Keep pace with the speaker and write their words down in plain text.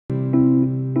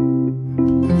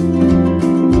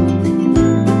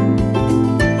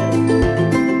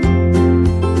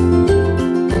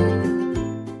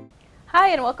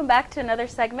welcome back to another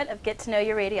segment of Get to Know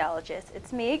Your Radiologist.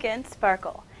 It's me again,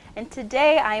 Sparkle, and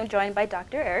today I am joined by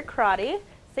Dr. Eric Crotty.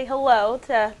 Say hello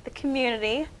to the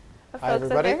community of folks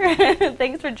out there.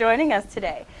 Thanks for joining us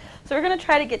today. So we're going to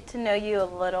try to get to know you a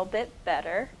little bit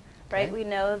better, right? Okay. We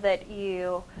know that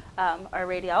you are a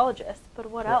radiologist,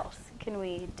 but what else can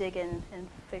we dig in and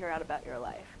figure out about your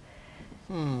life?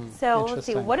 So let's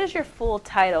see, what is your full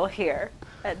title here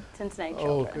at Cincinnati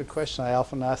Children? Oh, good question. I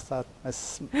often ask that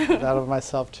of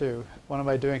myself too. What am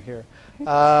I doing here?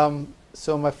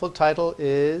 So my full title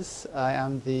is I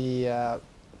am the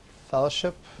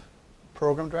Fellowship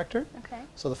Program Director. Okay.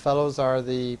 So the fellows are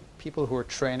the people who are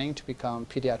training to become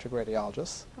pediatric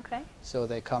radiologists. Okay. So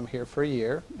they come here for a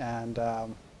year, and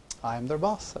I'm their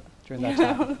boss during that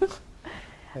time.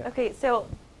 Yeah. Okay, so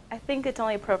I think it's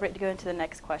only appropriate to go into the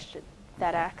next question.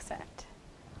 That accent.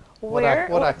 What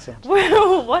accent?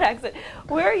 What accent?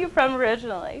 Where are you from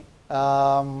originally?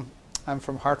 I'm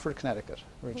from Hartford, Connecticut,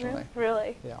 originally.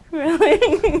 Really? Yeah.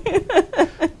 Really?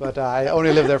 But I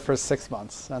only lived there for 6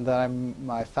 months, and then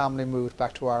my family moved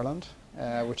back to Ireland,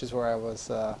 which is where I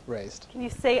was raised. Can you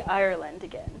say Ireland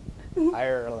again?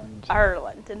 Ireland.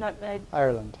 Ireland, and not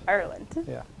Ireland. Ireland.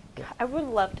 Yeah. I would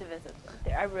love to visit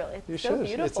there. I really. It's so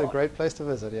beautiful. It's a great place to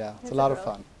visit. Yeah, it's a lot of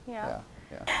fun. Yeah.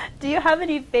 Yeah. Do you have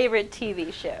any favorite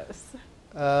TV shows?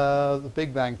 The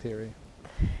Big Bang Theory.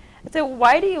 So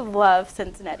why do you love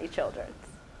Cincinnati Children?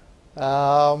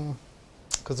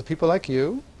 Because of people like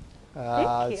you.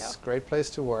 Thank you. It's a great place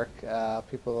to work.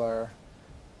 People are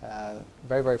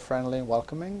very, very friendly and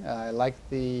welcoming. I like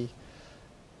the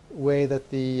way that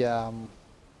the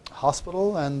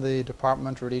hospital and the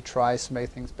department really tries to make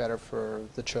things better for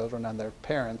the children and their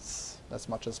parents as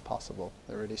much as possible.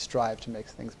 They really strive to make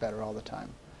things better all the time.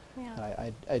 Yeah.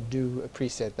 And I do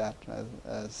appreciate that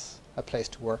as a place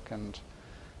to work, and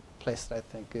a place that I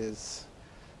think is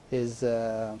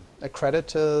a credit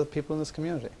to people in this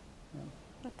community. Yeah.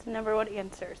 That's the number one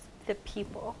answer, the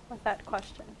people, with that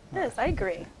question. Right. Yes, I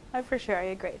agree. For sure,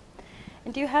 I agree.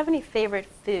 And do you have any favorite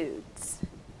foods?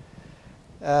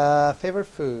 Favorite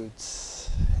foods?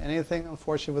 Anything,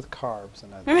 unfortunately, with carbs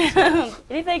in it.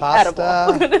 Anything Pasta,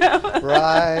 edible.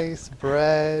 rice,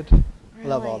 bread. Really?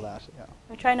 Love all that. Yeah.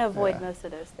 I'm trying to avoid most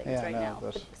of those things right no, now.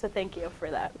 but So thank you for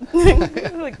that.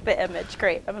 Like the image,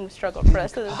 great. I'm going to struggle for the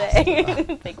rest of the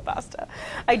day. Think pasta.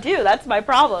 I do. That's my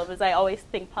problem. Is I always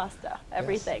think pasta.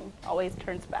 Everything always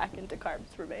turns back into carbs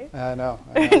for me. I know.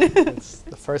 It's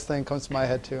the first thing that comes to my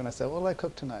head too, and I say, "What will I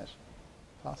cook tonight?"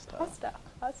 Pasta.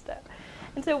 Pasta.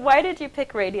 And so, why did you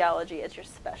pick radiology as your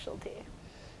specialty?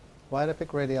 Why did I pick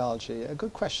radiology? A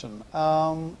good question.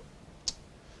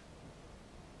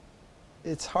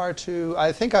 It's hard to.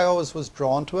 I think I always was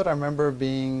drawn to it. I remember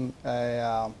being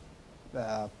a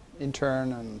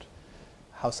intern and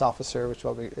house officer, which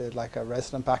will be like a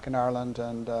resident back in Ireland,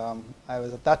 and I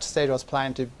was at that stage. I was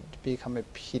planning to become a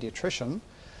pediatrician,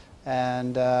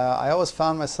 and I always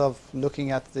found myself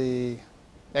looking at the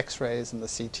X-rays and the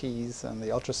CTs and the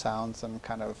ultrasounds, and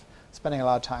kind of spending a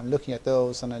lot of time looking at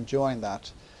those and enjoying that.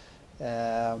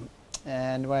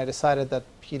 And when I decided that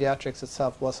pediatrics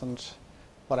itself wasn't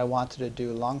what I wanted to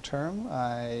do long term,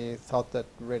 I thought that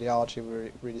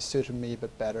radiology really suited me a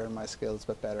bit better, my skills a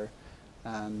bit better,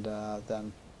 and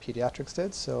than pediatrics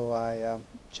did. So I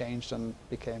changed and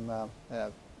became a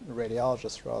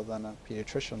radiologist rather than a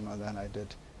pediatrician. And then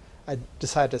I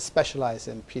decided to specialize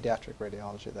in pediatric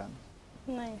radiology then.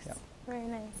 Nice. Yeah. Very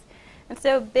nice. And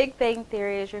so Big Bang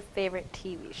Theory is your favorite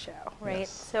TV show, right?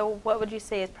 Yes. So what would you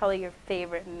say is probably your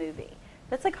favorite movie?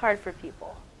 That's like hard for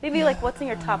people. Maybe like what's in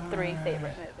your top 3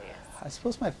 favorite movies? I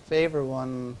suppose my favorite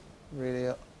one,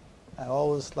 really, I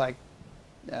always liked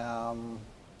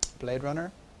Blade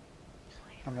Runner.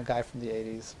 I'm a guy from the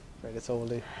 80s, right? It's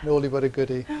an oldie but a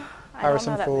goodie.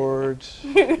 Harrison Ford,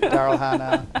 Daryl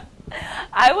Hannah.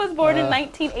 I was born in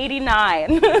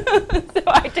 1989, so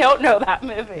I don't know that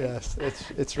movie. Yes,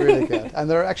 it's really good, and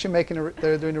they're actually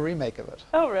they're doing a remake of it.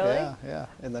 Oh, really? Yeah,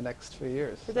 in the next few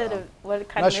years. Is it what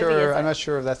kind of movie is it? I'm not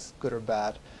sure if that's good or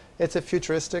bad. It's a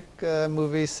futuristic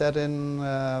movie set in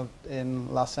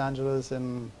Los Angeles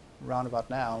in roundabout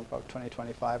now, about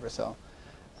 2025 or so,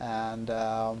 and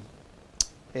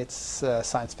it's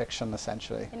science fiction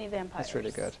essentially. Any vampires? It's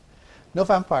really good. No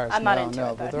vampires. I'm not into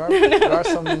it, but though. there are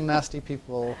some nasty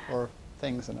people or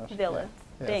things in it. Villains.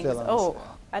 Yeah, Things. villains. Oh,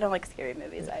 I don't like scary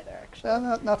movies either, actually.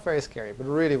 Not very scary, but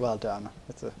really well done.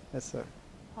 It's a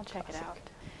I'll check it classic. out.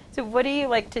 So what do you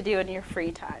like to do in your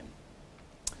free time?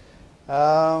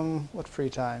 What free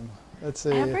time? Let's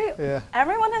see.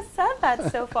 Everyone has said that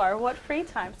so far. What free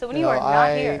time? So when you are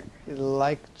not here. I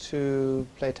like to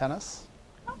play tennis.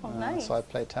 Oh, nice. So I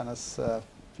play tennis a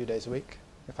few days a week.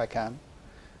 if I can.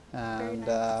 And Very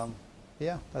nice.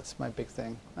 yeah, that's my big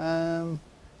thing.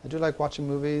 I do like watching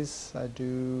movies. I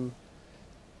do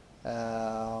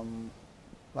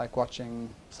like watching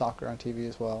soccer on TV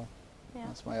as well. Yeah.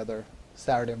 That's my other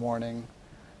Saturday morning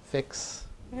fix.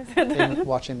 Ireland,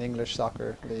 Watching the English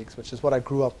soccer leagues, which is what I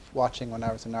grew up watching when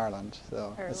I was in Ireland.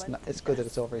 So it's good that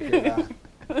it's over here now.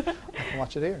 I can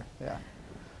watch it here. Yeah.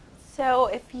 So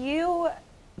if you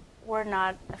were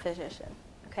not a physician,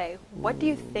 okay, what do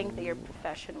you think that your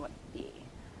profession would be?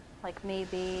 Like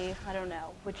maybe, I don't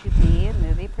know, would you be a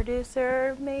movie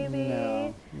producer, maybe?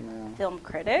 No. Film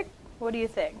critic? What do you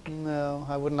think? No,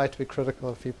 I wouldn't like to be critical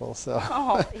of people, so.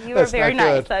 Oh, you were very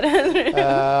nice.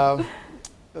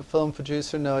 A film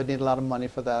producer, no, I'd need a lot of money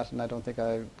for that, and I don't think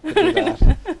I could do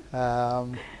that.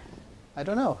 I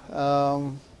don't know.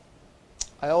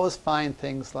 I always find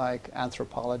things like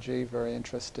anthropology very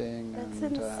interesting. That's and,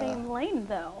 in the same lane,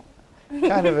 though.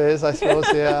 Kind of is, I suppose,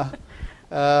 yeah.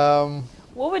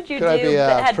 What would you Could do I be that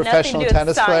a had nothing to professional do with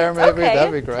tennis player, science? maybe? Okay,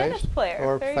 That'd be great. tennis player.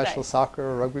 Or a Very professional nice. soccer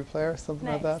or rugby player, something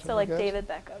Nice. like that. So would be like good. David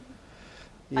Beckham.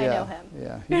 Yeah, I know him.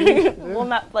 Yeah. You do? Well,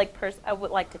 not like I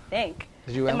would like to think.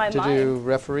 Did you in my did mind. you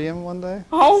referee him one day?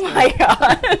 Oh my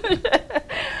god.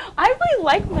 I really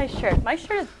like my shirt. My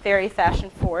shirt is very fashion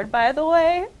forward, by the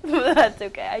way. That's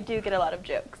okay. I do get a lot of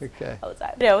jokes Okay. all the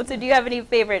time. No, so do you have any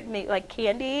favorite like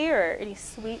candy or any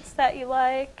sweets that you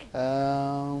like?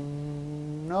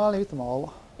 No, I'll eat them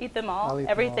all. Eat them all? I'll eat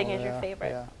them Everything all, is your yeah, favorite?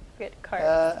 yeah. Good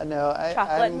carbs. No,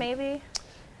 Chocolate I'm maybe?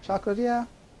 Chocolate, yeah.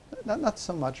 Not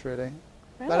so much really.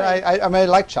 Really? But I mean, I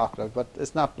like chocolate, but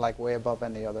it's not like way above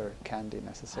any other candy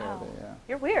necessarily. Wow. Yeah.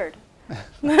 You're weird.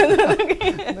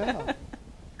 No.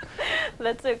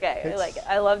 That's okay. It's Like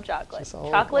I love chocolate. Just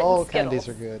Chocolate all and Skittles. candies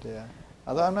are good, yeah.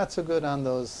 Although I'm not so good on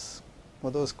those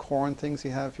corn things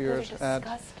you have here Those are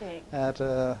disgusting. at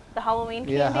The Halloween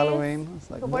candies? yeah, Halloween.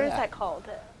 It's like, But what is bleh. that called?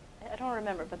 I don't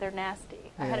remember, but they're nasty.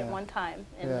 I had it Yeah. one time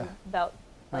and Yeah. about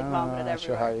like I'm vomited not everywhere.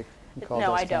 sure how you can call No,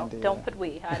 those I don't. candy, Don't yeah. put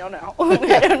we. I don't know.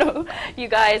 I don't know. You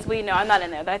guys, we know. I'm not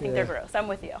in there. I think they're Yeah. gross. I'm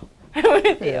with you. I'm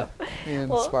with Yeah. you. Me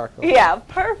and Sparkle. Yeah,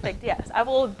 perfect. Yes, I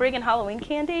will bring in Halloween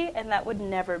candy, and that would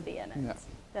never be in it. Yeah.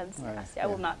 That's All right, nasty. I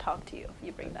will yeah. not talk to you if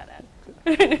you bring that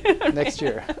in. Next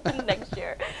year. Next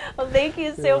year. Well, thank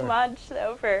you so Sure. much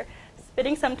though, for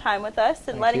spending some time with us and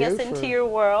Thank letting you us into for- your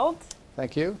world.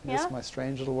 Thank you. This Yeah. is my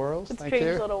strange little world. It's Thank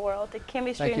strange you. little world. It can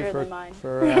be Thank stranger you than mine.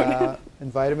 for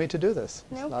inviting me to do this.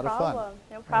 It's No a lot problem. of fun.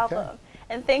 No problem.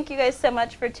 And thank you guys so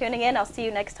much for tuning in. I'll see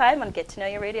you next time on Get to Know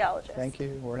Your Radiologist. Thank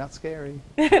you. We're not scary.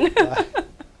 you. Bye.